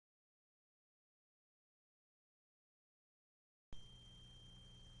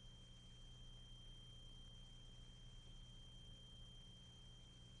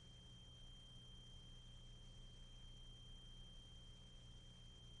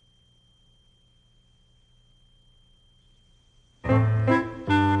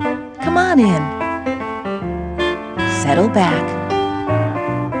on in. Settle back.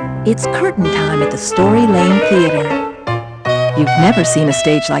 It's curtain time at the Story Lane Theater. You've never seen a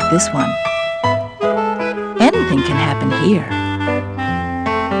stage like this one. Anything can happen here.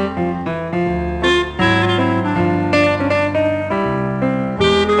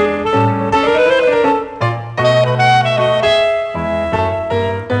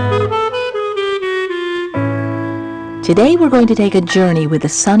 Today we're going to take a journey with the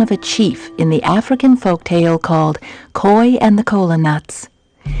son of a chief in the African folktale called Koi and the Kola Nuts.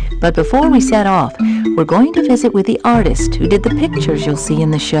 But before we set off, we're going to visit with the artist who did the pictures you'll see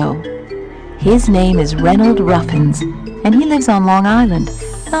in the show. His name is Reynold Ruffins, and he lives on Long Island,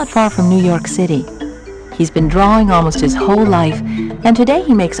 not far from New York City. He's been drawing almost his whole life, and today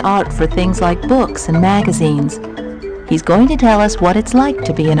he makes art for things like books and magazines. He's going to tell us what it's like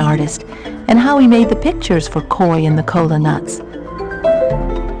to be an artist, and how he made the pictures for Koi and the Kola Nuts.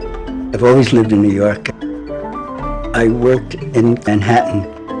 I've always lived in New York. I worked in Manhattan,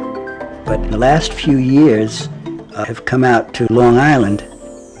 but in the last few years I have come out to Long Island,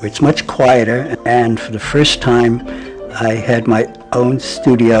 where it's much quieter, and for the first time I had my own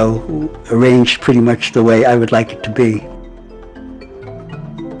studio arranged pretty much the way I would like it to be.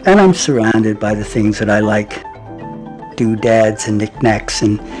 And I'm surrounded by the things that I like, doodads and knickknacks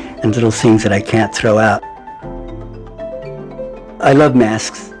and little things that I can't throw out. I love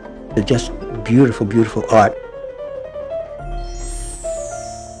masks. They're just beautiful, beautiful art.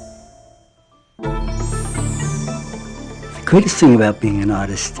 The greatest thing about being an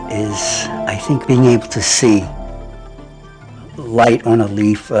artist is, I think, being able to see light on a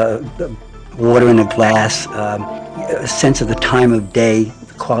leaf, water in a glass, a sense of the time of day,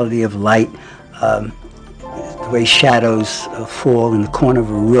 the quality of light, the way shadows fall in the corner of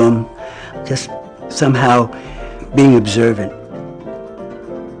a room, just somehow being observant.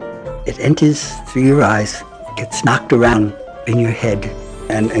 It enters through your eyes, gets knocked around in your head,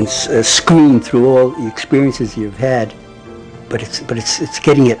 and screened through all the experiences you've had, but it's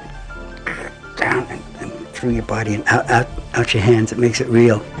getting it down and through your body and out your hands. It makes it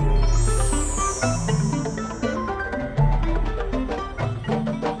real.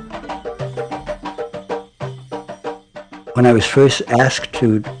 When I was first asked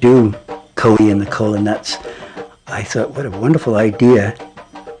to do Koi and the Kola Nuts, I thought, what a wonderful idea.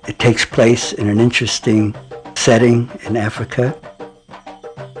 It takes place in an interesting setting in Africa.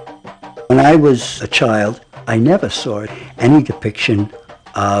 When I was a child, I never saw any depiction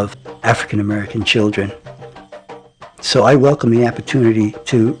of African American children. So I welcome the opportunity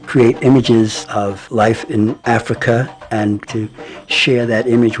to create images of life in Africa and to share that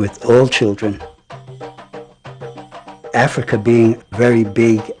image with all children. Africa being a very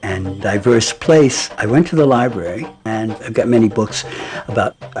big and diverse place, I went to the library and I've got many books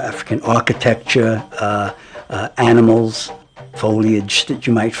about African architecture, animals, foliage that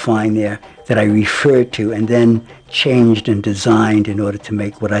you might find there that I referred to and then changed and designed in order to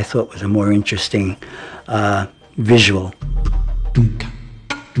make what I thought was a more interesting visual.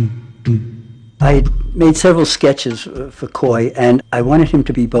 I made several sketches for Koi, and I wanted him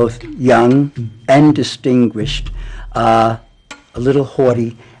to be both young and distinguished, a little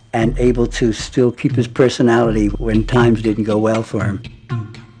haughty, and able to still keep his personality when times didn't go well for him.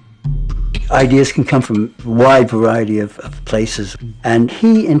 Ideas can come from a wide variety of places, and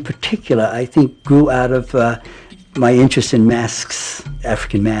he in particular, I think, grew out of my interest in masks,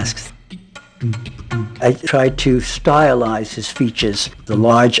 African masks. I tried to stylize his features, the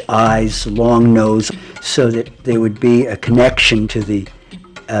large eyes, the long nose, so that there would be a connection to the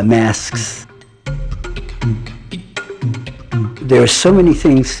masks. There are so many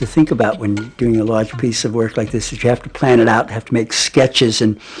things to think about when doing a large piece of work like this that you have to plan it out, have to make sketches,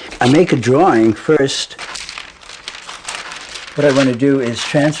 and I make a drawing first. What I want to do is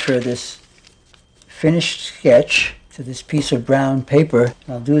transfer this finished sketch to this piece of brown paper.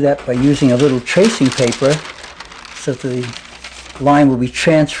 I'll do that by using a little tracing paper so that the line will be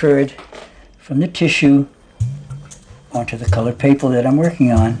transferred from the tissue onto the colored paper that I'm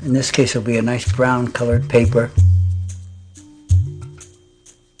working on. In this case, it'll be a nice brown colored paper.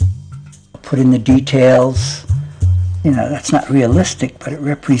 I'll put in the details. You know, that's not realistic, but it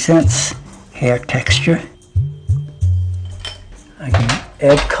represents hair texture. I can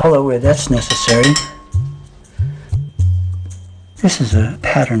add color where that's necessary. This is a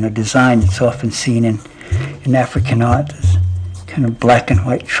pattern, a design that's often seen in African art, this kind of black and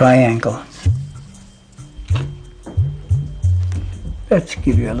white triangle. Let's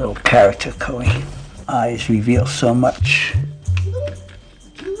give you a little character, Koi. Eyes reveal so much.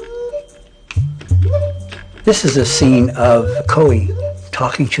 This is a scene of Koi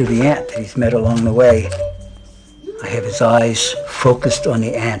talking to the ant that he's met along the way. I have his eyes focused on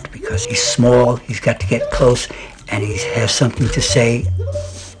the ant because he's small, he's got to get close, and he has something to say.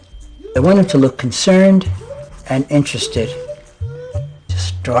 I want him to look concerned and interested.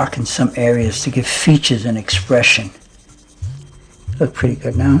 Just darken some areas to give features and expression. Look pretty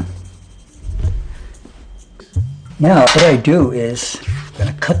good now. Now what I do is, I'm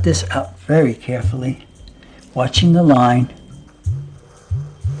going to cut this out very carefully, watching the line.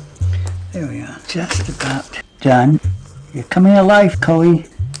 There we are, just about done. You're coming alive, Coey.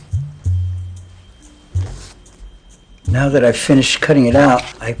 Now that I've finished cutting it out,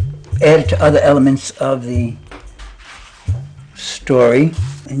 I added to other elements of the story.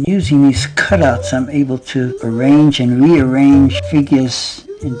 And using these cutouts, I'm able to arrange and rearrange figures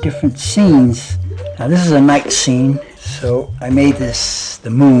in different scenes. Now this is a night scene, so I made this the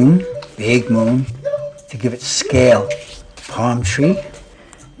moon, big moon, to give it scale. Palm tree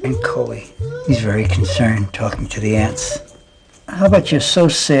and Coey. He's very concerned, talking to the ants. How about you're so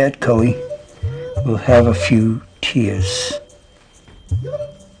sad, Coey? We'll have a few tears.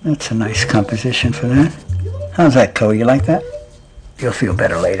 That's a nice composition for that. How's that, Coey? You like that? You'll feel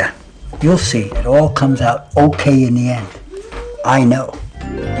better later. You'll see. It all comes out okay in the end. I know.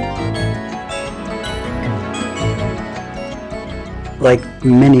 Like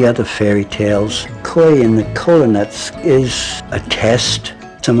many other fairy tales, Koi and the Kola Nuts is a test.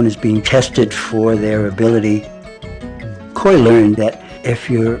 Someone is being tested for their ability. Koi learned that if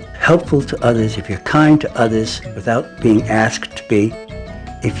you're helpful to others, if you're kind to others without being asked to be,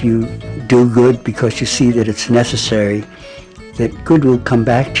 if you do good because you see that it's necessary, that good will come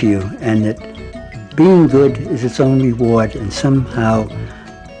back to you, and that being good is its own reward, and somehow,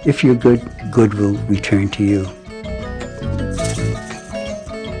 if you're good, good will return to you.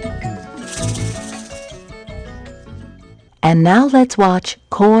 And now let's watch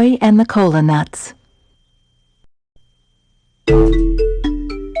Koi and the Kola Nuts.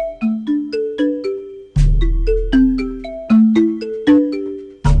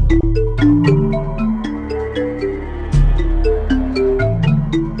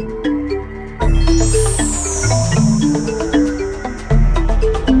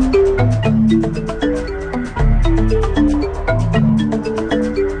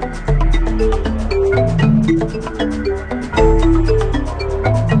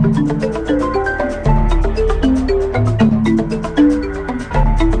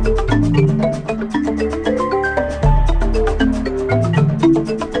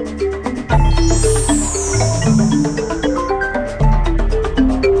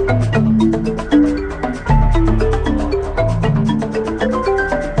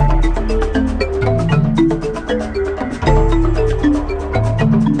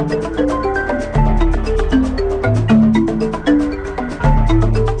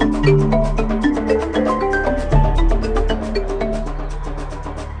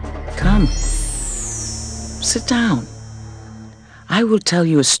 Come, sit down. I will tell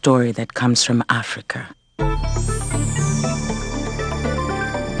you a story that comes from Africa.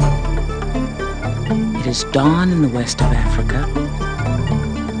 It is dawn in the west of Africa,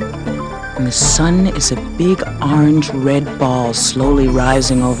 and the sun is a big orange-red ball slowly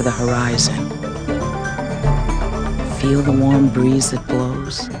rising over the horizon. Feel the warm breeze that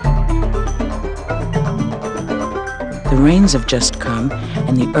blows. The rains have just come,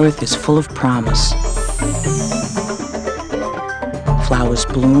 and the earth is full of promise. Flowers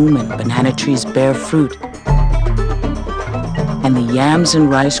bloom and banana trees bear fruit, and the yams and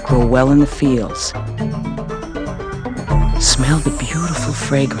rice grow well in the fields. Smell the beautiful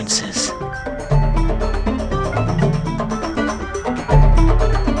fragrances.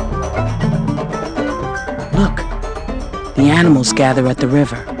 Look, the animals gather at the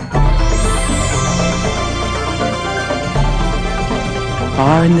river.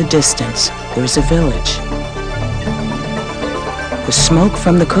 Far in the distance, there is a village. The smoke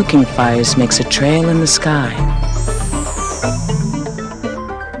from the cooking fires makes a trail in the sky.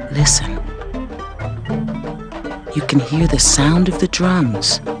 Listen. You can hear the sound of the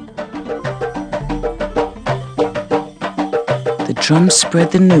drums. The drums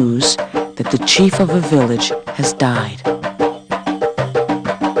spread the news that the chief of a village has died.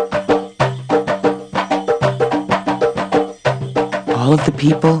 All of the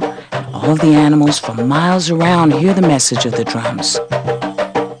people and all of the animals from miles around hear the message of the drums.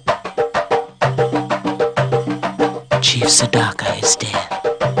 Chief Sadaka is dead.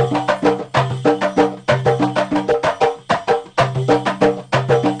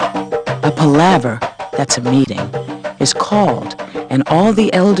 A palaver, that's a meeting, is called, and all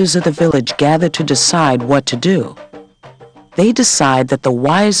the elders of the village gather to decide what to do. They decide that the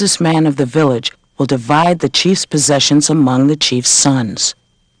wisest man of the village will divide the chief's possessions among the chief's sons.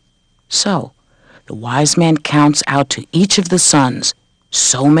 So, the wise man counts out to each of the sons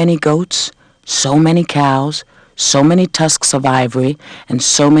so many goats, so many cows, so many tusks of ivory, and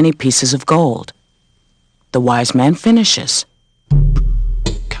so many pieces of gold. The wise man finishes.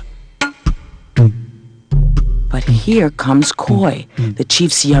 But here comes Koi, the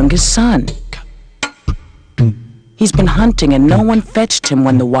chief's youngest son. He's been hunting and no one fetched him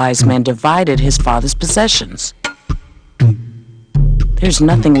when the wise man divided his father's possessions. There's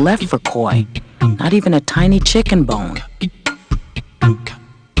nothing left for Koi, not even a tiny chicken bone.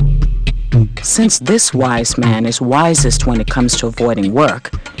 Since this wise man is wisest when it comes to avoiding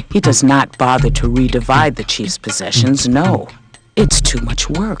work, he does not bother to redivide the chief's possessions, no. It's too much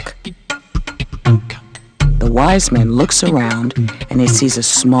work. The wise man looks around and he sees a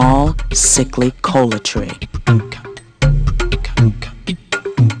small, sickly cola tree.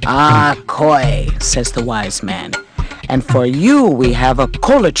 "Ah, Koi," says the wise man, "and for you we have a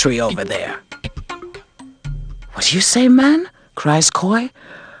cola tree over there." "What do you say, man?" cries Koi.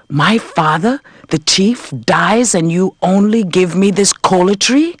 "My father, the chief, dies and you only give me this cola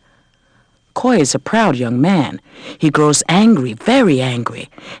tree?" Koi is a proud young man. He grows angry, very angry,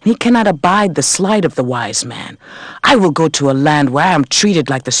 and he cannot abide the slight of the wise man. "I will go to a land where I am treated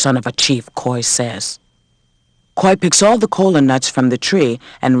like the son of a chief," Koi says. Koi picks all the cola nuts from the tree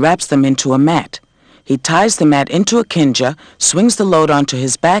and wraps them into a mat. He ties the mat into a kinja, swings the load onto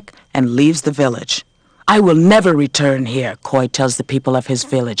his back, and leaves the village. "I will never return here," Koi tells the people of his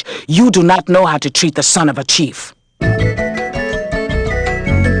village. "You do not know how to treat the son of a chief."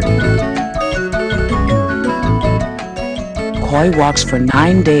 Koi walks for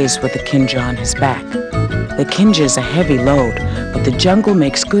 9 days with the kinja on his back. The kinja is a heavy load, but the jungle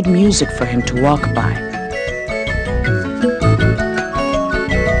makes good music for him to walk by.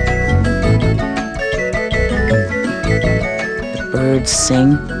 The birds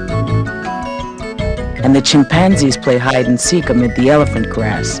sing, and the chimpanzees play hide and seek amid the elephant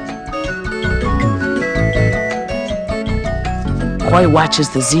grass. Koi watches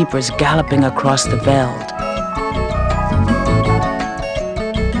the zebras galloping across the veld.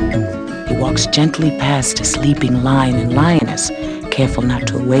 He walks gently past a sleeping lion and lioness, careful not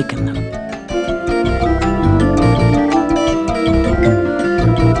to awaken them.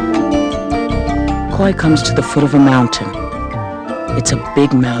 Koi comes to the foot of a mountain. It's a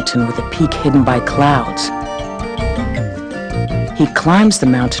big mountain with a peak hidden by clouds. He climbs the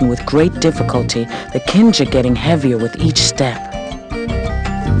mountain with great difficulty, the kinja getting heavier with each step.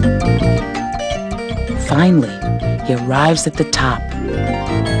 Finally, he arrives at the top.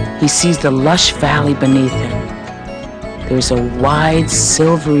 He sees the lush valley beneath him. There's a wide,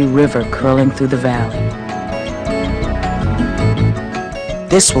 silvery river curling through the valley.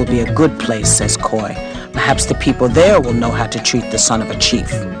 "This will be a good place," says Koi. "Perhaps the people there will know how to treat the son of a chief."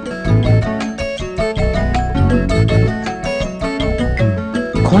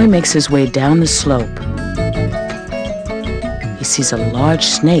 Koi makes his way down the slope. He sees a large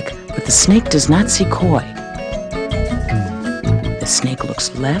snake, but the snake does not see Koi. The snake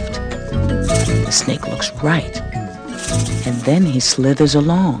looks left, the snake looks right, and then he slithers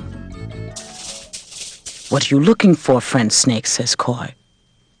along. "What are you looking for, friend snake?" says Koi.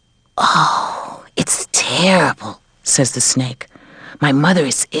 "Oh, it's terrible," says the snake. "My mother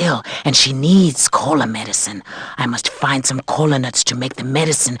is ill and she needs cola medicine. I must find some cola nuts to make the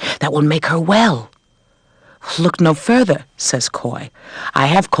medicine that will make her well." "Look no further," says Koi. "I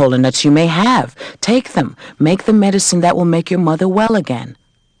have cola nuts you may have. Take them. Make the medicine that will make your mother well again."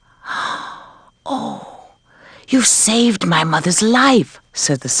 "Oh, you've saved my mother's life,"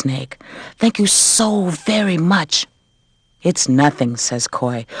 says the snake. "Thank you so very much." "It's nothing," says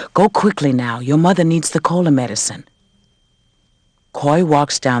Koi. "Go quickly now. Your mother needs the cola medicine." Koi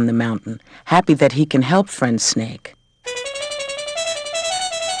walks down the mountain, happy that he can help friend snake.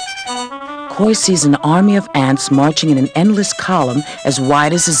 Koi sees an army of ants marching in an endless column as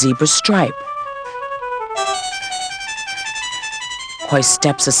wide as a zebra's stripe. Koi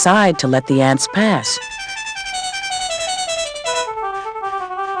steps aside to let the ants pass.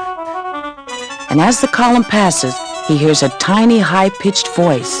 And as the column passes, he hears a tiny, high-pitched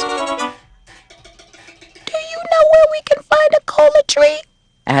voice. "Do you know where we can find a cola tree?"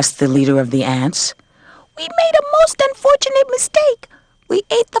 asked the leader of the ants. "We made a most unfortunate mistake. We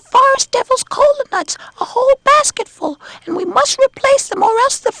ate the forest devil's cola nuts, a whole basketful, and we must replace them or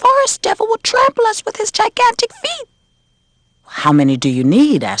else the forest devil will trample us with his gigantic feet." "How many do you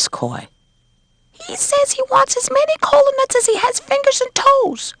need?" asked Koi. "He says he wants as many cola nuts as he has fingers and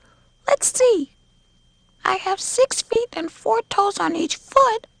toes. Let's see. I have 6 feet and 4 toes on each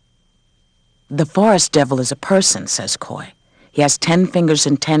foot. The forest devil is a person, says Koi. He has 10 fingers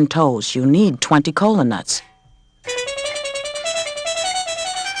and 10 toes. You need 20 cola nuts.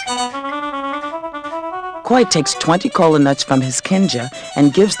 Koi takes 20 cola nuts from his kinja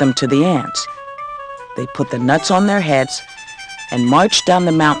and gives them to the ants. They put the nuts on their heads and march down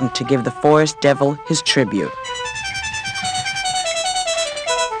the mountain to give the forest devil his tribute.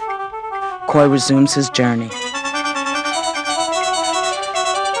 Koi resumes his journey.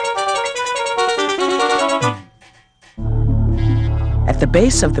 At the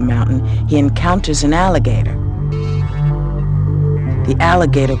base of the mountain, he encounters an alligator. The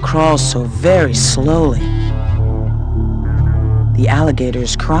alligator crawls so very slowly. The alligator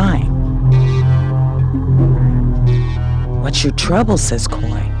is crying. What's your trouble, says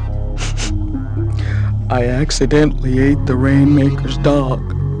Koi. I accidentally ate the Rainmaker's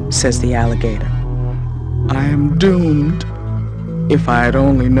dog, says the alligator. I am doomed. If I had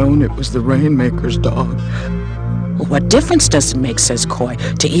only known it was the Rainmaker's dog. Well, what difference does it make, says Koi?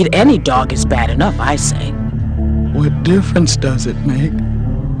 To eat any dog is bad enough, I say. What difference does it make?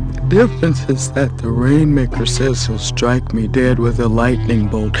 The difference is that the Rainmaker says he'll strike me dead with a lightning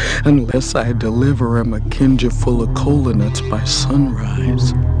bolt unless I deliver him a kinja full of cola nuts by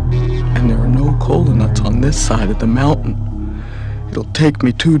sunrise. And there are no cola nuts on this side of the mountain. It'll take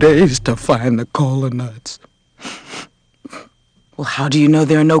me 2 days to find the cola nuts. Well, how do you know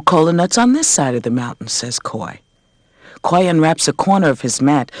there are no cola nuts on this side of the mountain, says Koi. Koi unwraps a corner of his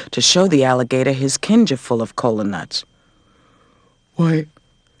mat to show the alligator his kinja full of cola nuts. Why,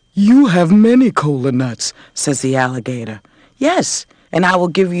 you have many cola nuts, says the alligator. Yes, and I will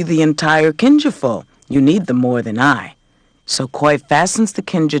give you the entire kinja full. You need them more than I. So Koi fastens the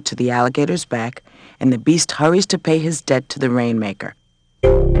kinja to the alligator's back, and the beast hurries to pay his debt to the Rainmaker.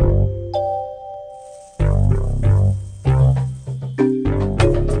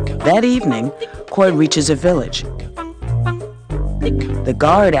 That evening, Koi reaches a village. The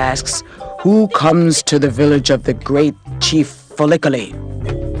guard asks, "Who comes to the village of the great Chief Folliculi?"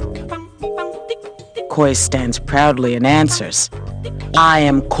 Koi stands proudly and answers, "I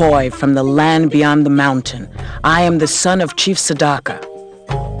am Koi from the land beyond the mountain. I am the son of Chief Sadaka."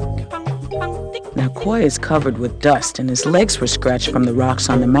 Now Koi is covered with dust and his legs were scratched from the rocks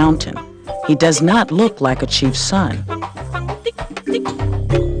on the mountain. He does not look like a chief's son.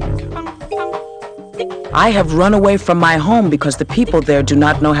 "I have run away from my home because the people there do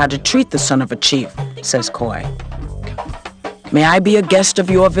not know how to treat the son of a chief," says Koi. "May I be a guest of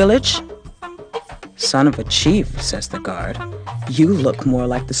your village?" "Son of a chief," says the guard. "You look more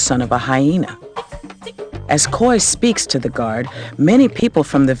like the son of a hyena." As Koi speaks to the guard, many people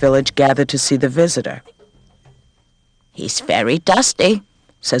from the village gather to see the visitor. "He's very dusty,"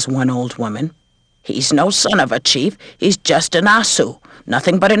 says one old woman. "He's no son of a chief. He's just an asu,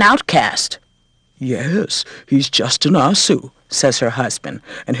 nothing but an outcast." "Yes, he's just an asu," says her husband,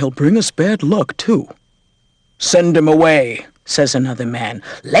 "and he'll bring us bad luck, too." "Send him away," says another man.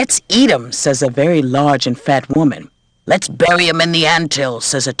 "Let's eat him," says a very large and fat woman. "Let's bury him in the anthill,"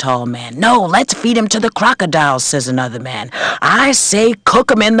 says a tall man. "No, let's feed him to the crocodiles," says another man. "I say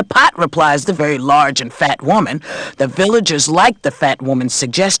cook him in the pot," replies the very large and fat woman. The villagers like the fat woman's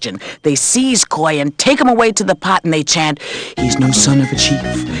suggestion. They seize Koi and take him away to the pot and they chant, "He's no son of a chief.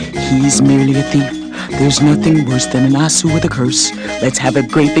 He's merely a thief. There's nothing worse than an asu with a curse. Let's have a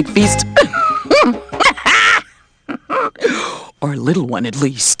great big feast." Or a little one at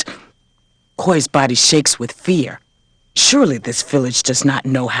least. Koi's body shakes with fear. Surely this village does not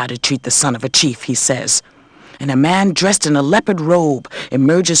know how to treat the son of a chief, he says. And a man dressed in a leopard robe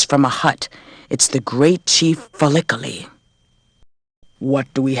emerges from a hut. It's the great Chief Folliculi. "What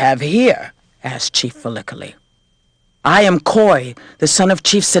do we have here?" asked Chief Folliculi. "I am Koi, the son of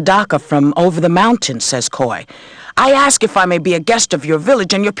Chief Sadaka from over the mountain," says Koi. "I ask if I may be a guest of your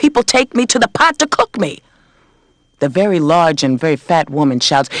village, and your people take me to the pot to cook me." The very large and very fat woman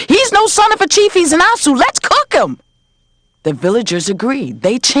shouts, "He's no son of a chief, he's an asu, let's cook him!" The villagers agree.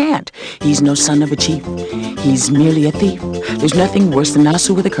 They chant, "He's no son of a chief. He's merely a thief. There's nothing worse than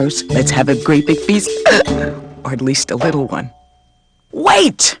asu with a curse. Let's have a great big feast." Or at least a little one.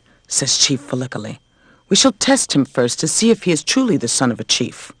 "Wait," says Chief Folliculi. "We shall test him first to see if he is truly the son of a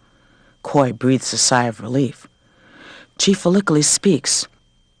chief." Koi breathes a sigh of relief. Chief Folliculi speaks.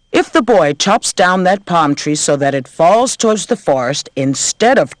 "If the boy chops down that palm tree so that it falls towards the forest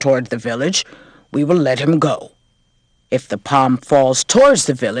instead of toward the village, we will let him go. If the palm falls towards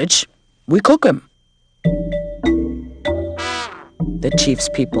the village, we cook him." The chief's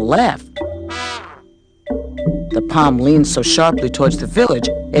people laugh. The palm leans so sharply towards the village,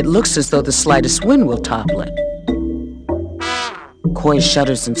 it looks as though the slightest wind will topple it. Koi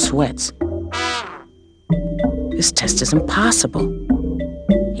shudders and sweats. This test is impossible.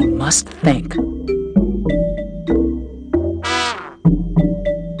 He must think.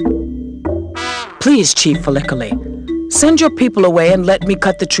 Please, Chief Folliculi, send your people away and let me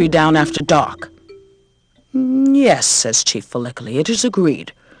cut the tree down after dark. Yes, says Chief Folliculi, it is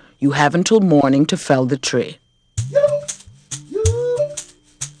agreed. You have until morning to fell the tree.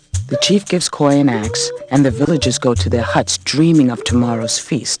 The chief gives Koi an axe, and the villagers go to their huts dreaming of tomorrow's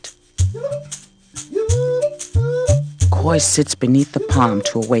feast. Koi sits beneath the palm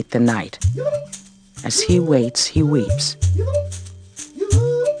to await the night. As he waits, he weeps.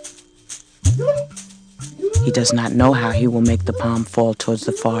 He does not know how he will make the palm fall towards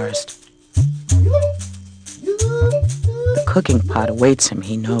the forest. The cooking pot awaits him,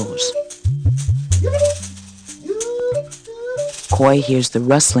 he knows. Koi hears the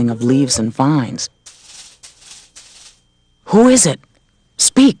rustling of leaves and vines. Who is it?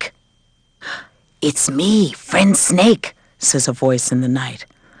 Speak. It's me, Friend Snake, says a voice in the night.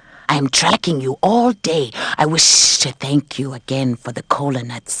 I am tracking you all day. I wish to thank you again for the cola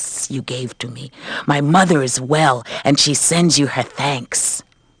nuts you gave to me. My mother is well, and she sends you her thanks.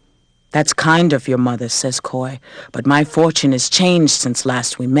 That's kind of your mother, says Koi, but my fortune has changed since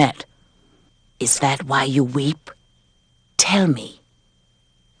last we met. Is that why you weep? Tell me.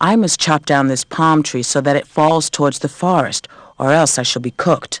 I must chop down this palm tree so that it falls towards the forest, or else I shall be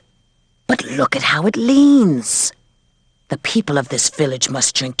cooked. But look at how it leans. The people of this village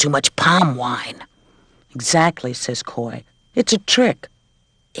must drink too much palm wine. Exactly, says Koi. It's a trick.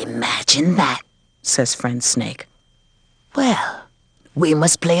 Imagine that, says Friend Snake. Well, we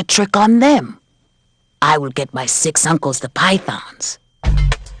must play a trick on them. I will get my 6 uncles, the pythons.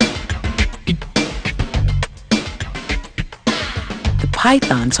 The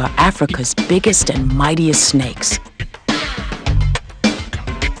pythons are Africa's biggest and mightiest snakes.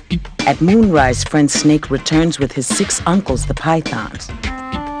 At moonrise, Friend Snake returns with his 6 uncles, the pythons.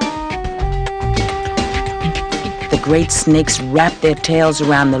 The great snakes wrap their tails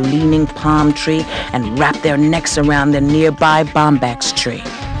around the leaning palm tree and wrap their necks around the nearby bombax tree.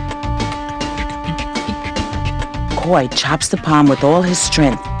 Koi chops the palm with all his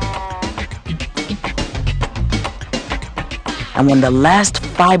strength. And when the last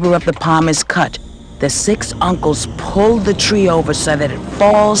fiber of the palm is cut, the 6 uncles pull the tree over so that it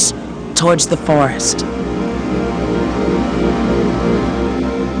falls towards the forest.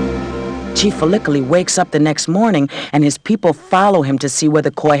 Chief Folliculi wakes up the next morning, and his people follow him to see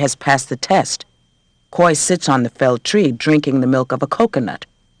whether Koi has passed the test. Koi sits on the felled tree, drinking the milk of a coconut.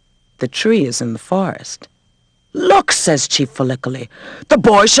 The tree is in the forest. Look, says Chief Folliculi, the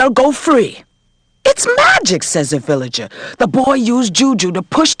boy shall go free. It's magic, says a villager. The boy used juju to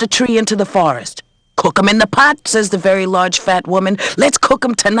push the tree into the forest. Cook him in the pot, says the very large fat woman. Let's cook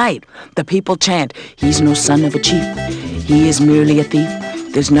him tonight. The people chant, he's no son of a chief. He is merely a thief.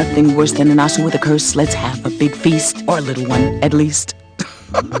 There's nothing worse than an osu with a curse. Let's have a big feast, or a little one, at least.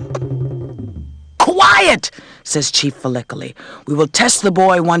 Quiet, says Chief Folliculi. We will test the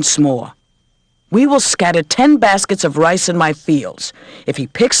boy once more. We will scatter 10 baskets of rice in my fields. If he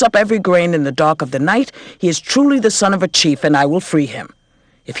picks up every grain in the dark of the night, he is truly the son of a chief, and I will free him.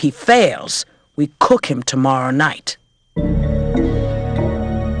 If he fails, we cook him tomorrow night.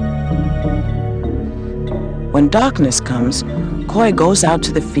 When darkness comes, Koi goes out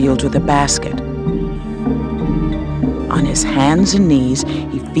to the field with a basket. On his hands and knees,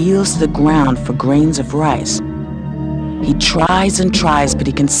 he feels the ground for grains of rice. He tries and tries, but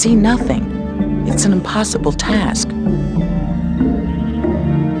he can see nothing. It's an impossible task.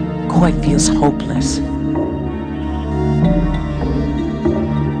 Koi feels hopeless.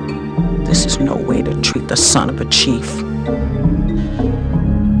 This is no way to treat the son of a chief.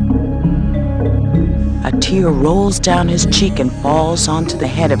 A tear rolls down his cheek and falls onto the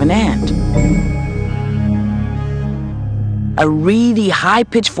head of an ant. A reedy,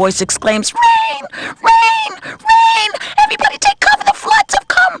 high-pitched voice exclaims, "Rain! Rain! Rain! Everybody take cover! The floods have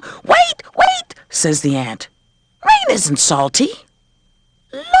come! Wait! Wait!" says the ant. "Rain isn't salty.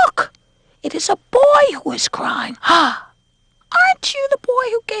 Look! It is a boy who is crying. Ah! Aren't you the boy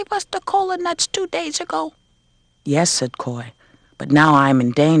who gave us the cola nuts 2 days ago?" "Yes," said Koi, "but now I am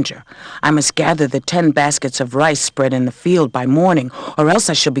in danger. I must gather the 10 baskets of rice spread in the field by morning, or else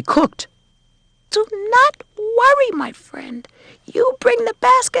I shall be cooked." "Do not worry, my friend. You bring the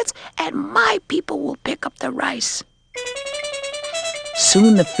baskets, and my people will pick up the rice."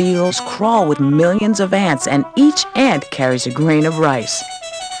 Soon the fields crawl with millions of ants, and each ant carries a grain of rice.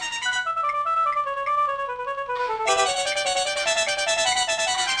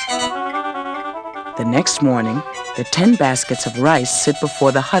 The next morning, the 10 baskets of rice sit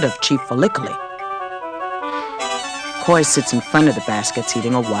before the hut of Chief Folliculi. Koi sits in front of the baskets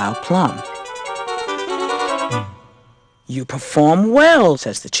eating a wild plum. "You perform well,"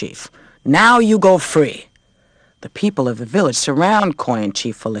 says the chief. "Now you go free." The people of the village surround Koi and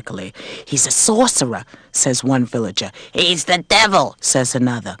Chief Folliculi. "He's a sorcerer," says one villager. "He's the devil," says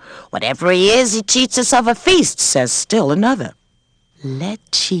another. "Whatever he is, he cheats us of a feast," says still another. "Let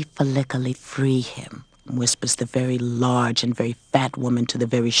Chief Folliculi free him," whispers the very large and very fat woman to the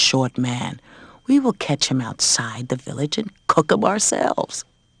very short man. "We will catch him outside the village and cook him ourselves."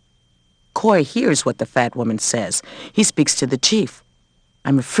 Koi hears what the fat woman says. He speaks to the chief.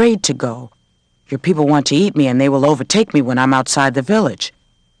 "I'm afraid to go. Your people want to eat me, and they will overtake me when I'm outside the village."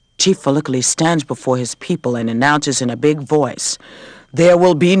 Chief Folliculi stands before his people and announces in a big voice, "There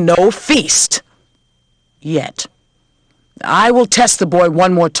will be no feast yet. I will test the boy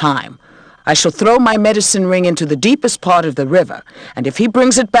one more time. I shall throw my medicine ring into the deepest part of the river, and if he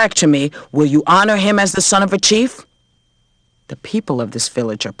brings it back to me, will you honor him as the son of a chief?" The people of this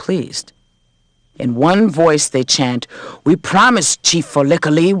village are pleased. In one voice they chant, "We promise, Chief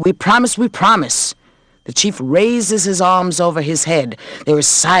Folliculi, we promise, we promise." The chief raises his arms over his head. There is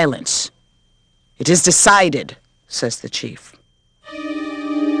silence. "It is decided," says the chief.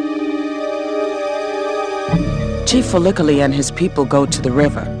 Chief Folliculi and his people go to the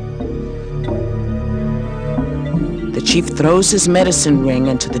river. The chief throws his medicine ring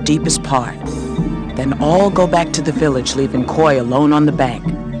into the deepest part. Then all go back to the village, leaving Koi alone on the bank.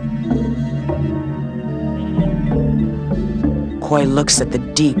 Koi looks at the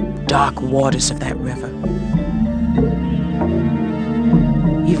deep, dark waters of that river.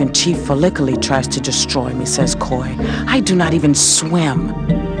 "Even Chief Folliculi tries to destroy me," says Koi. "I do not even swim."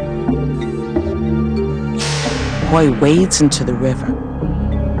 Koi wades into the river.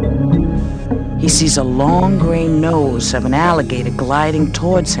 He sees a long gray nose of an alligator gliding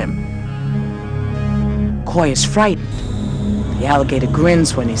towards him. Koi is frightened. The alligator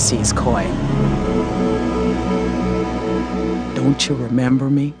grins when he sees Koi. "Don't you remember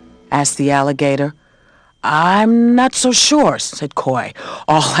me?" asked the alligator. "I'm not so sure," said Koi.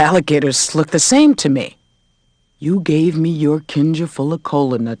 "All alligators look the same to me." "You gave me your kinja full of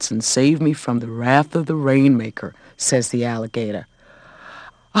cola nuts and saved me from the wrath of the Rainmaker," says the alligator.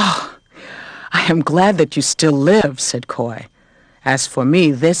 "Oh, I am glad that you still live," said Koi. "As for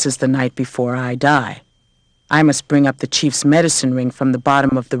me, this is the night before I die. I must bring up the chief's medicine ring from the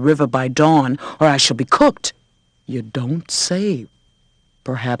bottom of the river by dawn, or I shall be cooked." "You don't say.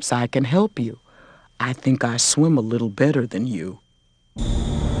 Perhaps I can help you. I think I swim a little better than you."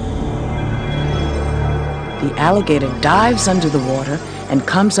 The alligator dives under the water and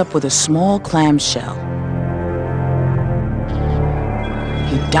comes up with a small clamshell.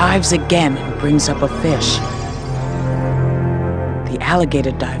 He dives again and brings up a fish. The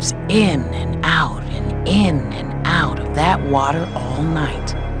alligator dives in and out and in and out of that water all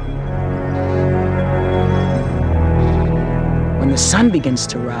night. When the sun begins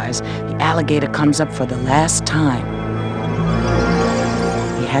to rise, the alligator comes up for the last time.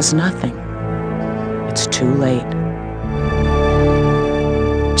 He has nothing. It's too late.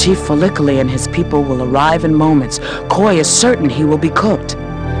 Chief Folliculi and his people will arrive in moments. Koi is certain he will be cooked.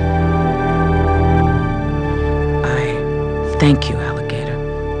 "I thank you, alligator.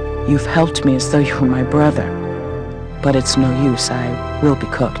 You've helped me as though you were my brother. But it's no use. I will be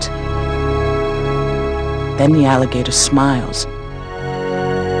cooked." Then the alligator smiles.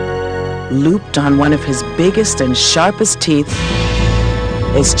 Looped on one of his biggest and sharpest teeth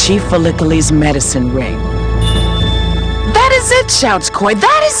is Chief Folliculi's medicine ring. "That is it!" shouts Koi.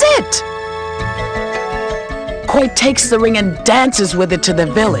 "That is it!" Koi takes the ring and dances with it to the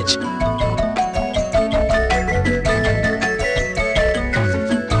village.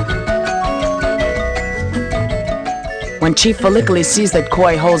 When Chief Folliculi sees that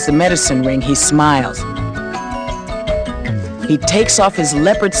Koi holds the medicine ring, he smiles. He takes off his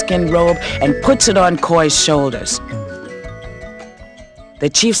leopard skin robe and puts it on Koi's shoulders. The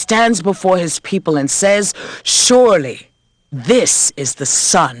chief stands before his people and says, "Surely this is the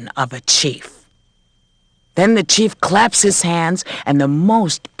son of a chief." Then the chief claps his hands, and the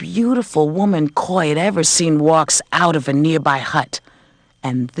most beautiful woman Koi had ever seen walks out of a nearby hut.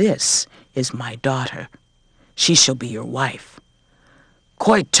 "And this is my daughter. She shall be your wife."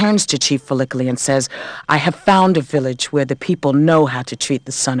 Koi turns to Chief Folliculi and says, "I have found a village where the people know how to treat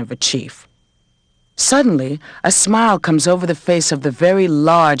the son of a chief." Suddenly, a smile comes over the face of the very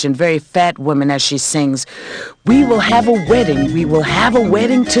large and very fat woman as she sings, "We will have a wedding, we will have a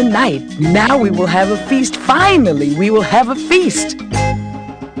wedding tonight. Now we will have a feast, finally we will have a feast."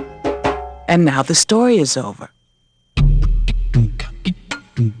 And now the story is over.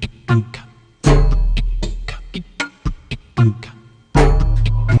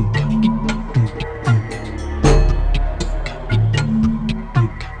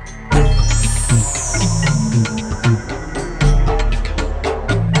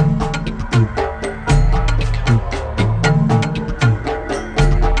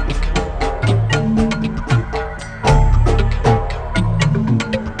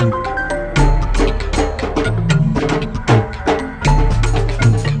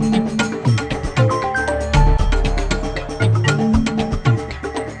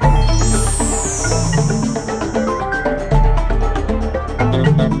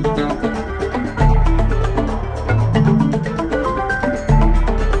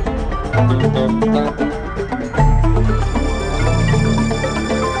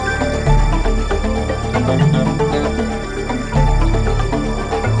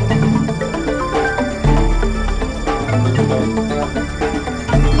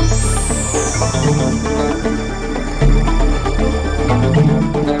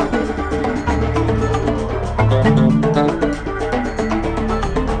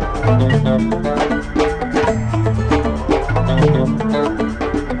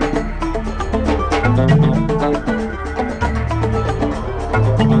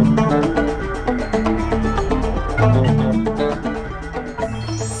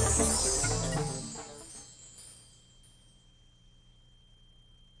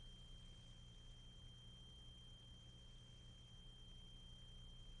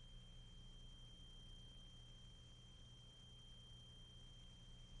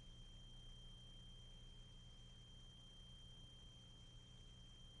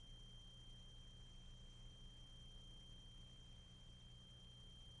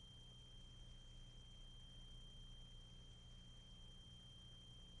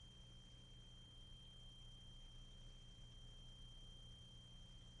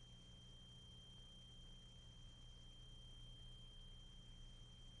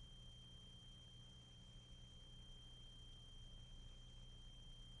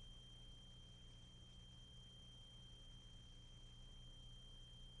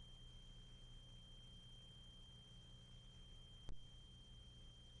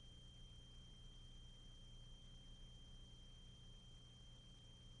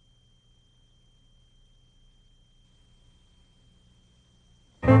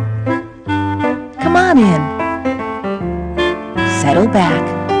 Come on in. Settle back.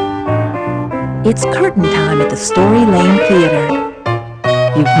 It's curtain time at the Story Lane Theater.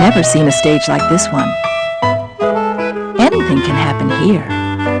 You've never seen a stage like this one. Anything can happen here.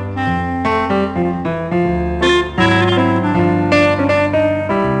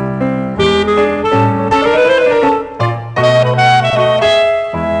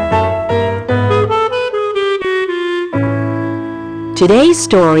 Today's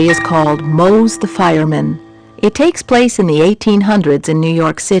story is called Mose the Fireman. It takes place in the 1800s in New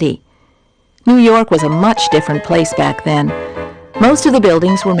York City. New York was a much different place back then. Most of the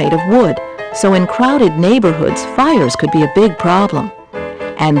buildings were made of wood, so in crowded neighborhoods, fires could be a big problem.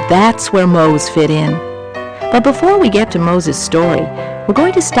 And that's where Mose fit in. But before we get to Mose's story, we're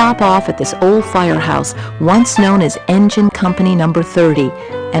going to stop off at this old firehouse, once known as Engine Company Number 30,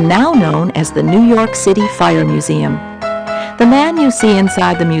 and now known as the New York City Fire Museum. The man you see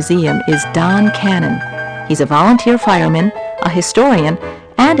inside the museum is Don Cannon. He's a volunteer fireman, a historian,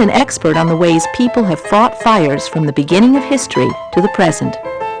 and an expert on the ways people have fought fires from the beginning of history to the present.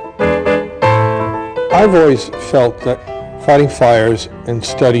 I've always felt that fighting fires and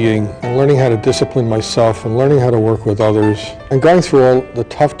studying and learning how to discipline myself and learning how to work with others and going through all the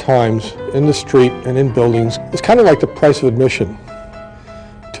tough times in the street and in buildings is kind of like the price of admission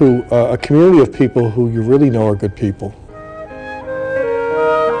to a community of people who you really know are good people.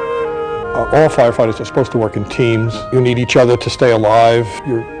 All firefighters are supposed to work in teams. You need each other to stay alive.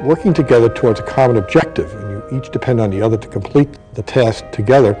 You're working together towards a common objective, and you each depend on the other to complete the task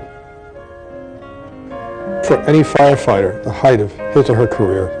together. For any firefighter, the height of his or her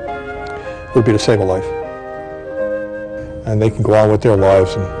career would be to save a life. And they can go on with their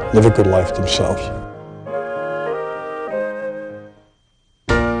lives and live a good life themselves.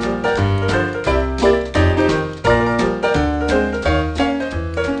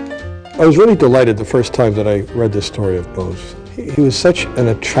 I was really delighted the first time that I read the story of Mose. He was such an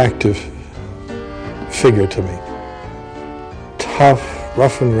attractive figure to me. Tough,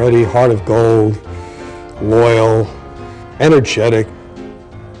 rough and ready, heart of gold, loyal, energetic.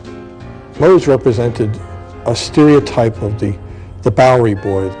 Mose represented a stereotype of the Bowery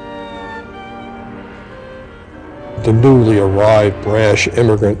boy. the newly arrived, brash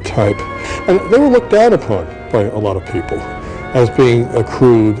immigrant type. And they were looked down upon by a lot of people as being a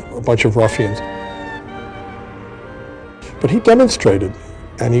crude, a bunch of ruffians. But he demonstrated,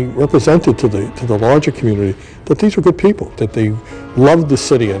 and he represented to the larger community, that these were good people, that they loved the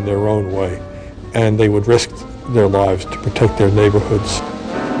city in their own way, and they would risk their lives to protect their neighborhoods.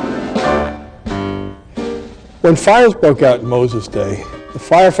 When fires broke out in Moses' day, the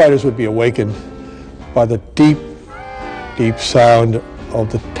firefighters would be awakened by the deep, deep sound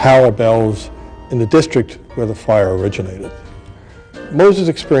of the tower bells in the district where the fire originated. Moses'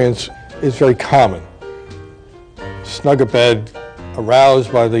 experience is very common. Snug abed,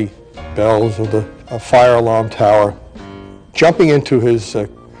 aroused by the bells of the fire alarm tower, jumping into his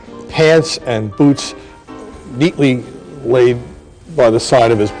pants and boots neatly laid by the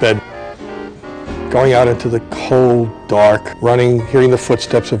side of his bed, going out into the cold, dark, running, hearing the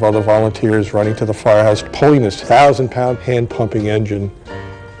footsteps of other volunteers running to the firehouse, pulling this 1,000-pound hand-pumping engine,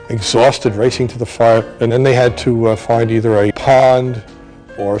 exhausted, racing to the fire. And then they had to find either a pond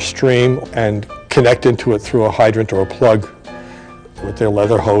or a stream and connect into it through a hydrant or a plug with their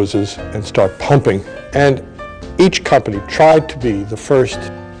leather hoses and start pumping. And each company tried to be the first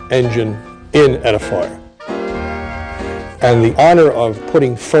engine in at a fire. And the honor of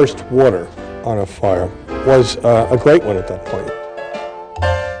putting first water on a fire was a great one at that point.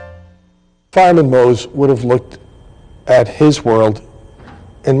 Fireman Mose would have looked at his world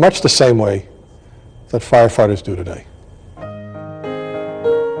in much the same way that firefighters do today.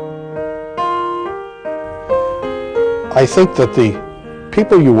 I think that the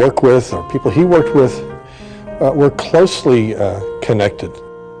people you work with, or people he worked with, were closely connected.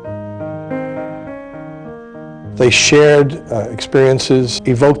 They shared experiences,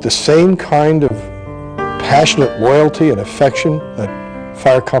 evoked the same kind of passionate loyalty and affection that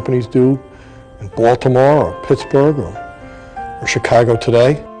fire companies do in Baltimore or Pittsburgh or Chicago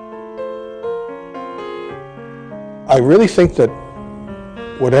today. I really think that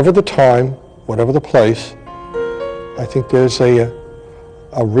whatever the time, whatever the place, I think there's a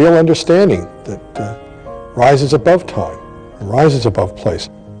real understanding that rises above time, and rises above place.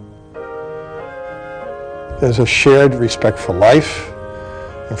 There's a shared respect for life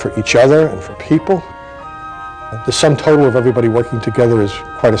and for each other and for people. The sum total of everybody working together is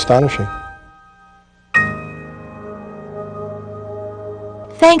quite astonishing.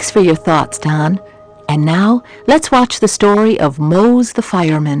 Thanks for your thoughts, Don. And now, let's watch the story of Mose the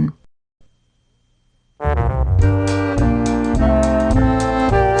fireman.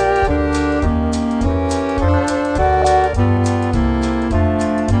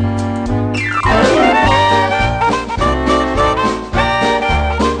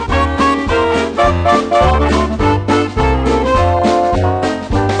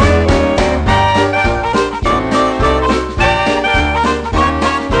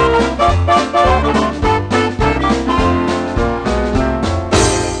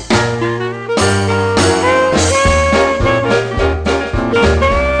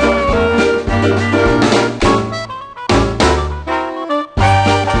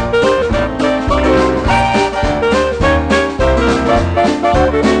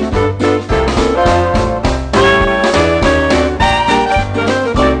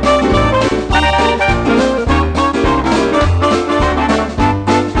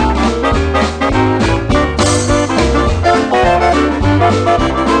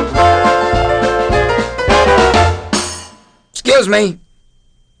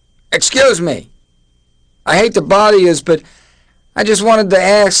 Excuse me. I hate to bother you, but I just wanted to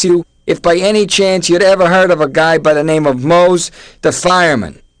ask you if by any chance you'd ever heard of a guy by the name of Mose the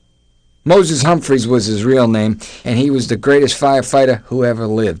fireman. Moses Humphreys was his real name, and he was the greatest firefighter who ever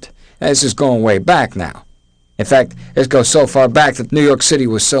lived. This is going way back now. In fact, it goes so far back that New York City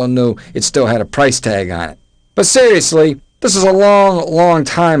was so new it still had a price tag on it. But seriously, this is a long, long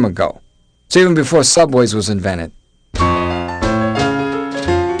time ago. It's even before subways was invented.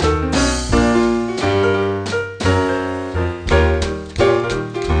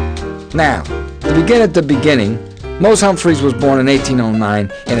 Now, to begin at the beginning, Mose Humphreys was born in 1809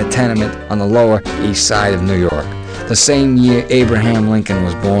 in a tenement on the Lower East Side of New York. The same year Abraham Lincoln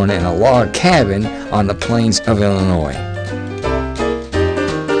was born in a log cabin on the plains of Illinois.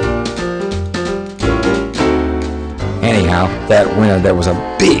 Anyhow, that winter there was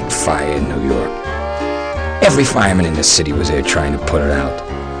a big fire in New York. Every fireman in the city was there trying to put it out.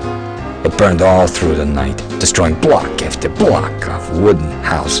 It burned all through the night, destroying block after block of wooden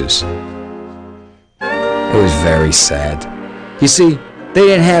houses. It was very sad. You see, They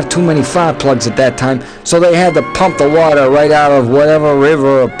didn't have too many fire plugs at that time, so they had to pump the water right out of whatever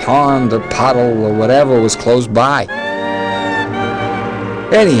river or pond or puddle or whatever was close by.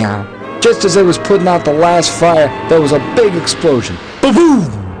 Anyhow, just as they was putting out the last fire, there was a big explosion. Ba-boom!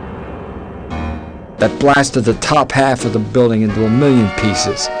 That blasted the top half of the building into a million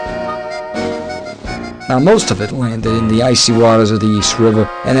pieces. Now, most of it landed in the icy waters of the East River,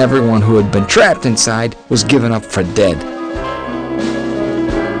 and everyone who had been trapped inside was given up for dead.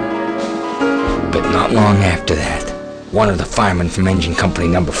 But not long after that, one of the firemen from Engine Company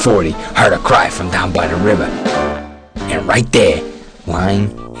number 40 heard a cry from down by the river. And right there,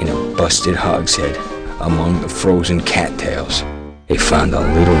 lying in a busted hogshead among the frozen cattails, they found a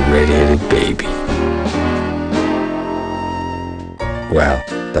little red-headed baby. Well,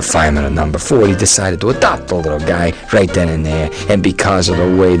 the firemen of number 40 decided to adopt the little guy right then and there, and because of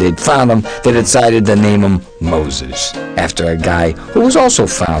the way they'd found him, they decided to name him Moses, after a guy who was also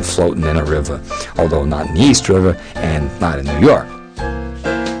found floating in a river, although not in the East River and not in New York.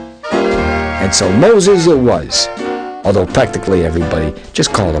 And so Moses it was, although practically everybody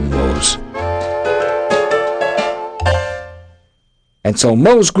just called him Mose. And so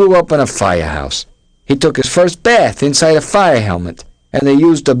Mose grew up in a firehouse. He took his first bath inside a fire helmet, and they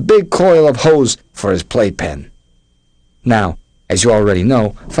used a big coil of hose for his playpen. Now, as you already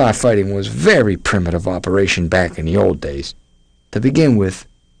know, firefighting was a very primitive operation back in the old days. To begin with,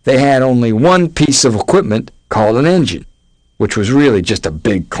 they had only one piece of equipment called an engine, which was really just a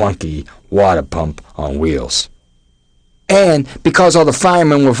big clunky water pump on wheels. And because all the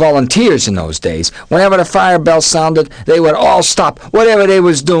firemen were volunteers in those days, whenever the fire bell sounded, they would all stop whatever they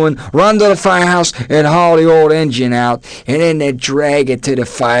was doing, run to the firehouse, and haul the old engine out, and then they'd drag it to the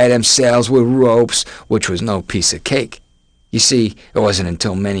fire themselves with ropes, which was no piece of cake. You see, it wasn't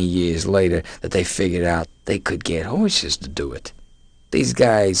until many years later that they figured out they could get horses to do it. These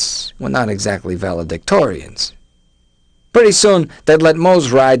guys were not exactly valedictorians. Pretty soon, they'd let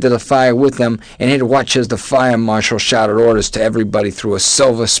Mose ride to the fire with them, and he'd watch as the fire marshal shouted orders to everybody through a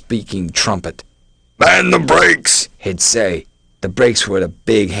silver-speaking trumpet. "Man the brakes," he'd say. The brakes were the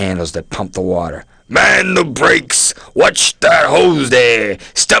big handles that pumped the water. "Man the brakes! Watch that hose there!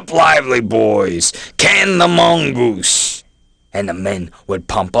 Step lively, boys! Can the mongoose!" And the men would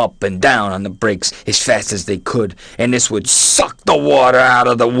pump up and down on the brakes as fast as they could, and this would suck the water out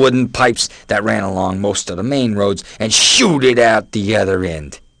of the wooden pipes that ran along most of the main roads and shoot it out the other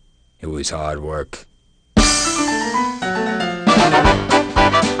end. It was hard work.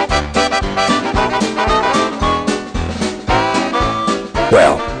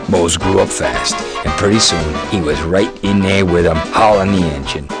 Well, Mose grew up fast, and pretty soon he was right in there with them, hauling the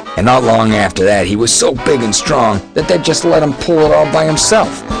engine. And not long after that, he was so big and strong that they just let him pull it all by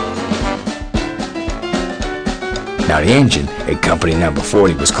himself. Now the engine at Company number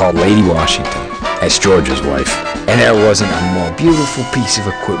 40 was called Lady Washington. That's George's wife. And there wasn't a more beautiful piece of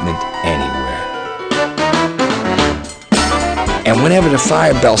equipment anywhere. And whenever the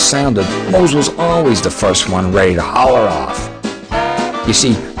fire bell sounded, Mose was always the first one ready to holler off. You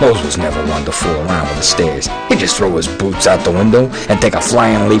see, Mose was never one to fool around with the stairs. He'd just throw his boots out the window and take a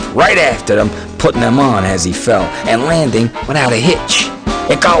flying leap right after them, putting them on as he fell, and landing without a hitch.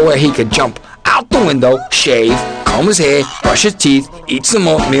 It got where he could jump out the window, shave, comb his hair, brush his teeth, eat some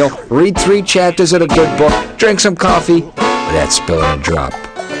oatmeal, read 3 chapters of a good book, drink some coffee, without spilling a drop.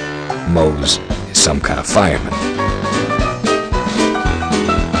 Mose is some kind of fireman.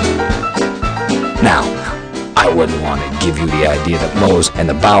 Now, I wouldn't want to give you the idea that Mose and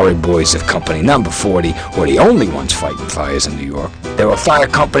the Bowery boys of Company number 40 were the only ones fighting fires in New York. There were fire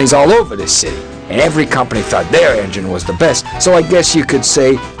companies all over this city, and every company thought their engine was the best, so I guess you could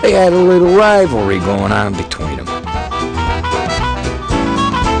say they had a little rivalry going on between them.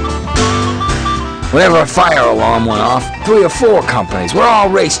 Whenever a fire alarm went off, 3 or 4 companies would all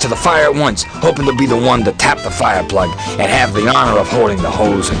race to the fire at once, hoping to be the one to tap the fire plug and have the honor of holding the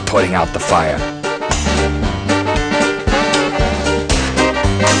hose and putting out the fire.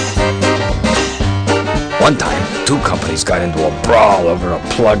 One time, 2 companies got into a brawl over a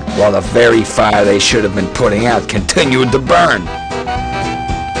plug while the very fire they should have been putting out continued to burn.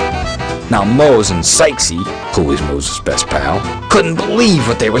 Now Mose and Sykesy, who was Mose's best pal, couldn't believe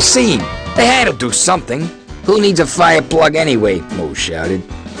what they were seeing. They had to do something. "Who needs a fire plug anyway?" Mose shouted.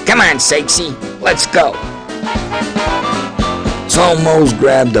 "Come on, Sykesy, let's go." So Mose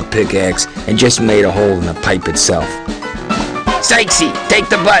grabbed a pickaxe and just made a hole in the pipe itself. "Sykesy, take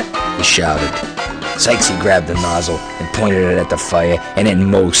the butt," he shouted. Sykesy grabbed the nozzle and pointed it at the fire, and then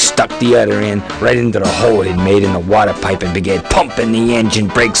Mose stuck the other end right into the hole he'd made in the water pipe and began pumping the engine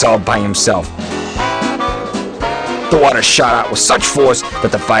brakes all by himself. The water shot out with such force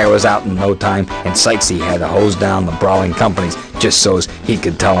that the fire was out in no time, and Sykesy had to hose down the brawling companies just so he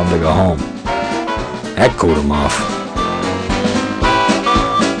could tell them to go home. That cooled him off.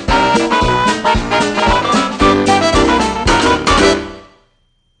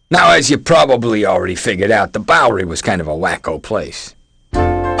 Now, as you probably already figured out, the Bowery was kind of a wacko place.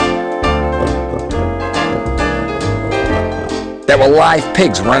 There were live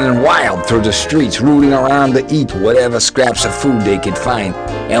pigs running wild through the streets, rooting around to eat whatever scraps of food they could find.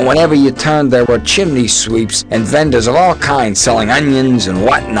 And whenever you turned, there were chimney sweeps and vendors of all kinds selling onions and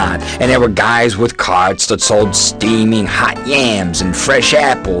whatnot. And there were guys with carts that sold steaming hot yams and fresh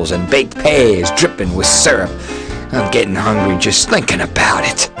apples and baked pears dripping with syrup. I'm getting hungry just thinking about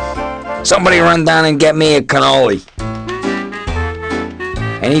it. Somebody run down and get me a cannoli.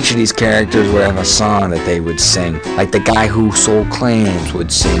 And each of these characters would have a song that they would sing, like the guy who sold clams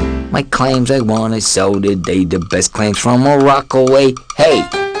would sing. My clams I want is so today, the best clams from Morocco, hey.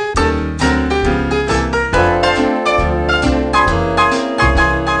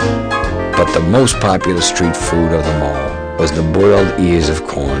 But the most popular street food of them all was the boiled ears of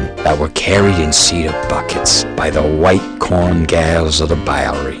corn that were carried in cedar buckets by the white corn gals of the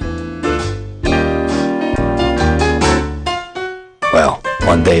Bowery. Well,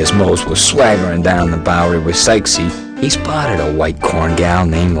 one day as Mose was swaggering down the Bowery with Sykesy, he spotted a white corn gal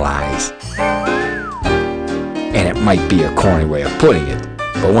named Lize. And it might be a corny way of putting it,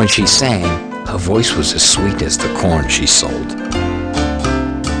 but when she sang, her voice was as sweet as the corn she sold.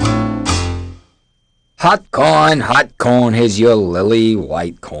 Hot corn, here's your lily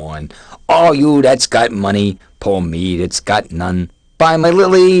white corn. All you that's got money, poor me that's got none. Buy my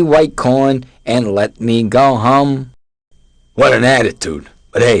lily white corn and let me go home. What an attitude.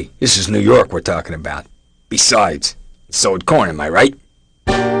 But hey, this is New York we're talking about. Besides, it's sowed corn, am I right?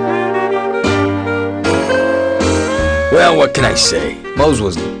 Well, what can I say? Mose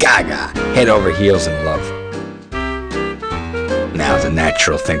was gaga, head over heels in love. Now, the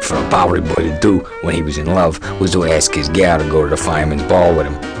natural thing for a Bowery boy to do when he was in love was to ask his gal to go to the fireman's ball with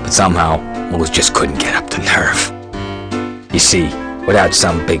him. But somehow, Mose just couldn't get up the nerve. You see, without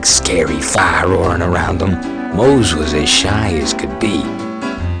some big scary fire roaring around him, Mose was as shy as could be.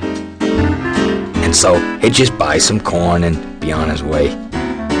 And so, he'd just buy some corn and be on his way.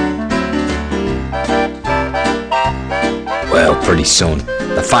 Well, pretty soon,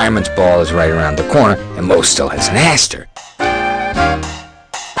 the fireman's ball is right around the corner, and Mose still hasn't asked her.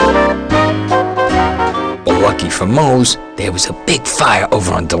 But lucky for Mose, there was a big fire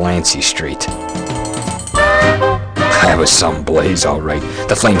over on Delancey Street. That was some blaze, all right.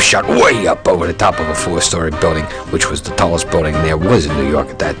 The flames shot way up over the top of a 4-story building, which was the tallest building there was in New York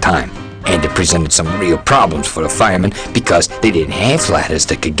at that time. And it presented some real problems for the firemen because they didn't have ladders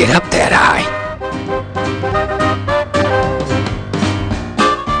that could get up that high.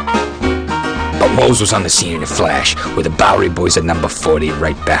 But Mose was on the scene in a flash, with the Bowery boys at number 40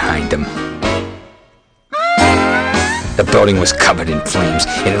 right behind him. The building was covered in flames,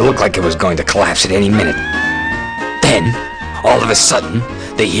 and it looked like it was going to collapse at any minute. Then, all of a sudden,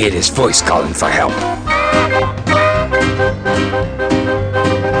 they heard his voice calling for help.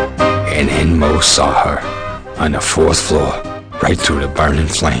 And then Mose saw her, on the 4th floor, right through the burning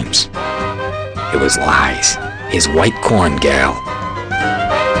flames. It was Lize, his white corn gal.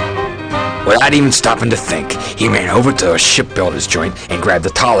 Without even stopping to think, he ran over to a shipbuilder's joint and grabbed the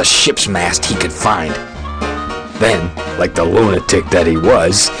tallest ship's mast he could find. Then, like the lunatic that he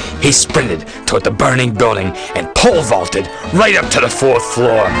was, he sprinted toward the burning building and pole vaulted right up to the 4th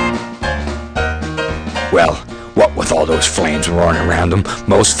floor. Well, what with all those flames roaring around him,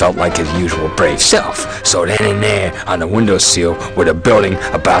 Mose felt like his usual brave self. So then and there, on the windowsill, with the building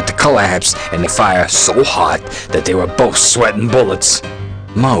about to collapse and the fire so hot that they were both sweating bullets,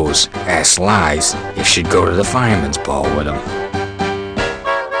 Mose asked Lize if she'd go to the fireman's ball with him.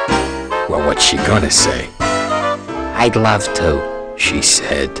 Well, what's she gonna say? I'd love to, she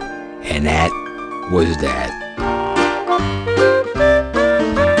said, and that was that.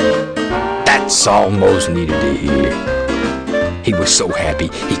 That's all Mose needed to hear. He was so happy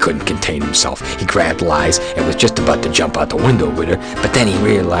he couldn't contain himself. He grabbed Lize and was just about to jump out the window with her, but then he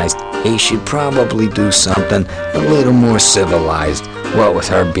realized he should probably do something a little more civilized, what with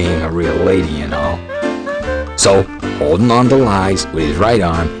her being a real lady and all. So, holding on to Lize with his right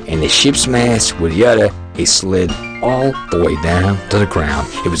arm and the ship's mast with the other, he slid all the way down to the ground.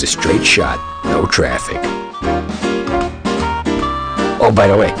 It was a straight shot, no traffic. Oh, by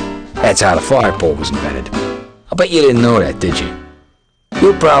the way, that's how the fire pole was invented. I bet you didn't know that, did you?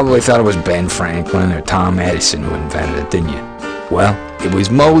 You probably thought it was Ben Franklin or Tom Edison who invented it, didn't you? Well, it was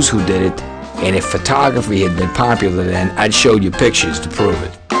Mose who did it, And if photography had been popular then, I'd show you pictures to prove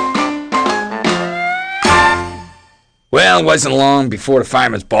it. Well, it wasn't long before the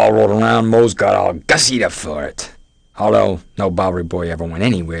fireman's ball rolled around. Mose got all gussied up for it. Although no Bowery boy ever went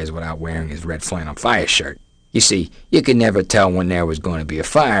anywheres without wearing his red flannel fire shirt. You see, you could never tell when there was going to be a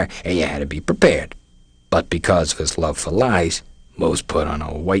fire, and you had to be prepared. But because of his love for lies, Mose put on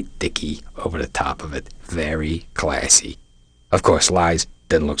a white dickie over the top of it. Very classy. Of course, Lies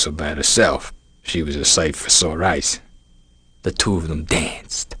didn't look so bad herself. She was a sight for sore eyes. The two of them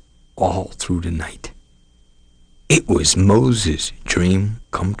danced all through the night. It was Mose's dream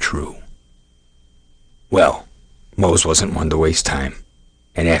come true. Well, Mose wasn't one to waste time,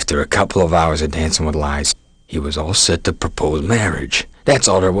 and after a couple of hours of dancing with Lies, he was all set to propose marriage. That's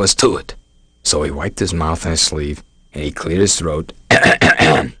all there was to it. So he wiped his mouth on his sleeve, and he cleared his throat,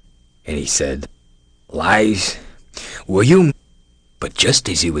 and he said, "Lies, will you?" But just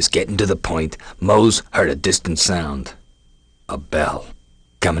as he was getting to the point, Mose heard a distant sound. A bell,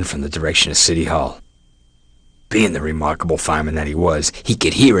 coming from the direction of City Hall. Being the remarkable fireman that he was, he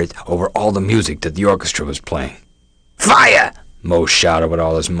could hear it over all the music that the orchestra was playing. "Fire!" Mose shouted with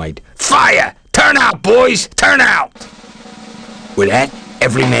all his might. "Fire! Turn out, boys! Turn out!" With that,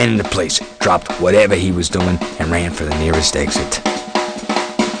 every man in the place dropped whatever he was doing and ran for the nearest exit.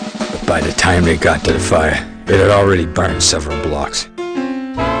 But by the time they got to the fire, it had already burned several blocks.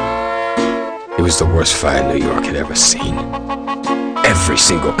 It was the worst fire New York had ever seen. Every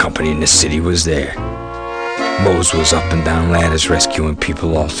single company in the city was there. Mose was up and down ladders rescuing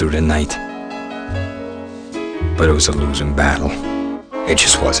people all through the night. But it was a losing battle. It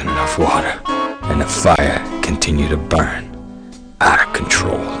just wasn't enough water, and the fire continued to burn, out of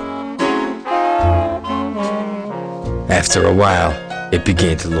control. After a while, it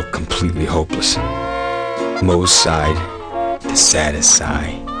began to look completely hopeless. Mose sighed, the saddest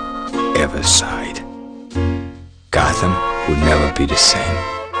sigh ever sighed. Gotham would never be the same.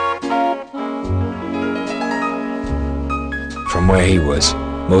 From where he was,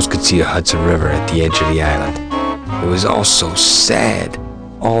 Mose could see the Hudson River at the edge of the island. It was all so sad,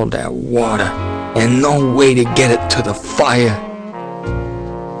 all that water, and no way to get it to the fire.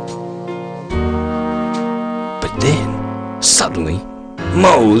 But then, suddenly,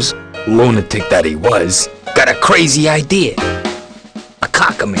 Mose, lunatic that he was, got a crazy idea. A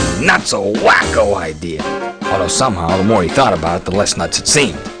cockamamie, nutso, wacko idea. Although somehow, the more he thought about it, the less nuts it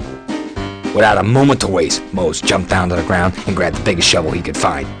seemed. Without a moment to waste, Mose jumped down to the ground and grabbed the biggest shovel he could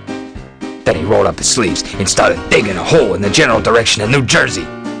find. Then he rolled up his sleeves and started digging a hole in the general direction of New Jersey.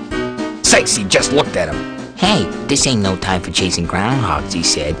 Sykesy just looked at him. Hey, this ain't no time for chasing groundhogs, he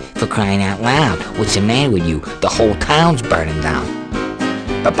said. For crying out loud, what's the matter with you? The whole town's burning down.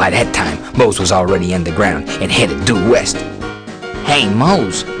 But by that time, Mose was already underground and headed due west. Hey,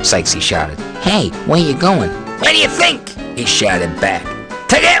 Mose, Sykesy shouted. Hey, where you going? Where do you think? He shouted back.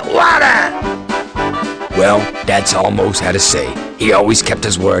 To get water! Well, that's all Mose had to say. He always kept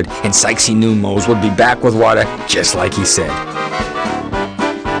his word, and Sykesy knew Mose would be back with water just like he said.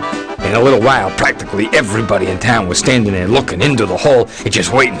 In a little while, practically everybody in town was standing there looking into the hole and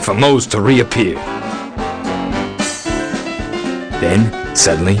just waiting for Mose to reappear. Then,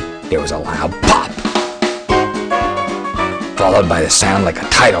 suddenly, there was a loud pop, followed by the sound like a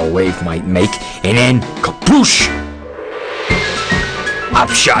tidal wave might make, and then kaboosh! Up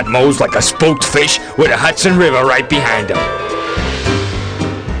shot Mose like a spooked fish with the Hudson River right behind him.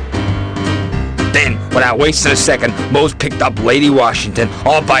 Then, without wasting a second, Mose picked up Lady Washington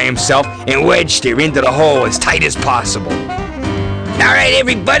all by himself and wedged her into the hole as tight as possible. "All right,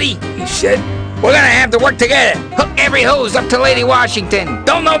 everybody," he said, "we're gonna have to work together. Hook every hose up to Lady Washington.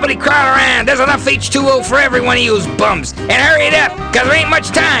 Don't nobody crowd around. There's enough H2O for every one of you bums. And hurry it up, cause there ain't much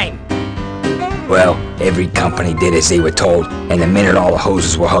time." Well, every company did as they were told, and the minute all the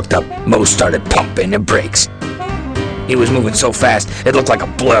hoses were hooked up, Mose started pumping the brakes. He was moving so fast, it looked like a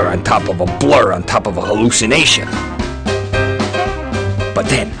blur on top of a blur on top of a hallucination. But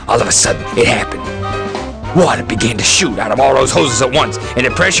then, all of a sudden, it happened. Water began to shoot out of all those hoses at once, and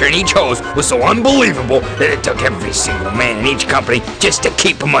the pressure in each hose was so unbelievable that it took every single man in each company just to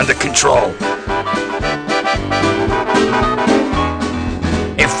keep them under control.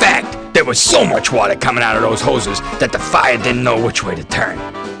 In fact, there was so much water coming out of those hoses that the fire didn't know which way to turn.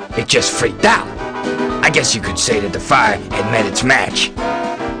 It just freaked out. I guess you could say that the fire had met its match.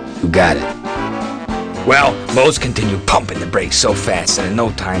 You got it. Well, Mose continued pumping the brakes so fast that in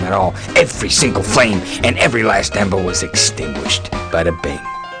no time at all, every single flame and every last ember was extinguished. Bada bing.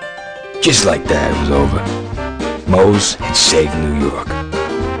 Just like that, it was over. Mose had saved New York.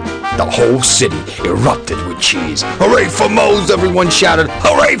 The whole city erupted with cheers. Hooray for Mose, everyone shouted.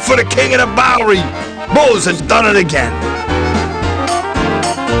 Hooray for the king of the Bowery! Mose has done it again!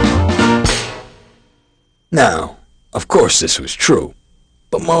 Now, of course this was true,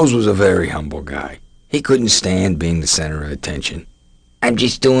 but Mose was a very humble guy. He couldn't stand being the center of attention. "I'm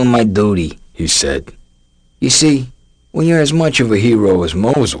just doing my duty," he said. You see, when you're as much of a hero as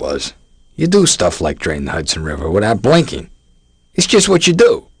Mose was, you do stuff like drain the Hudson River without blinking. It's just what you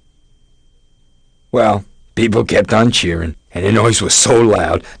do. Well, people kept on cheering, and the noise was so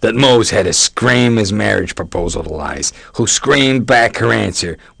loud that Mose had to scream his marriage proposal to Liz, who screamed back her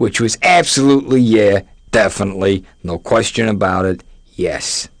answer, which was absolutely yeah, definitely, no question about it,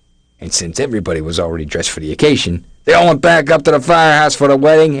 yes. And since everybody was already dressed for the occasion, they all went back up to the firehouse for the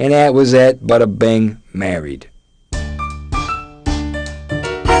wedding, and that was it, bada bing, married.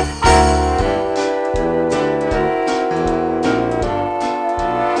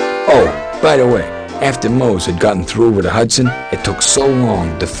 Oh, by the way, after Mose had gotten through with the Hudson, it took so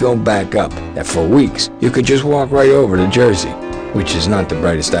long to fill back up that for weeks you could just walk right over to Jersey, which is not the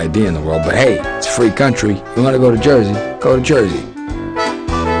brightest idea in the world, but hey, it's a free country. You want to go to Jersey, go to Jersey.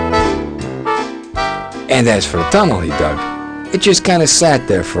 And as for the tunnel he dug, it just kind of sat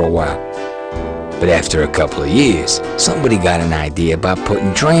there for a while. But after a couple of years, somebody got an idea about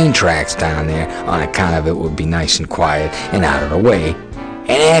putting train tracks down there on account of it would be nice and quiet and out of the way.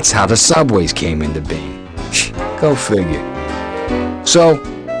 And that's how the subways came into being. Go figure. So,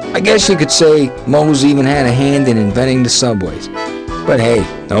 I guess you could say Mose even had a hand in inventing the subways. But hey,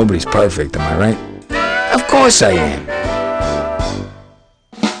 nobody's perfect, am I right? Of course I am.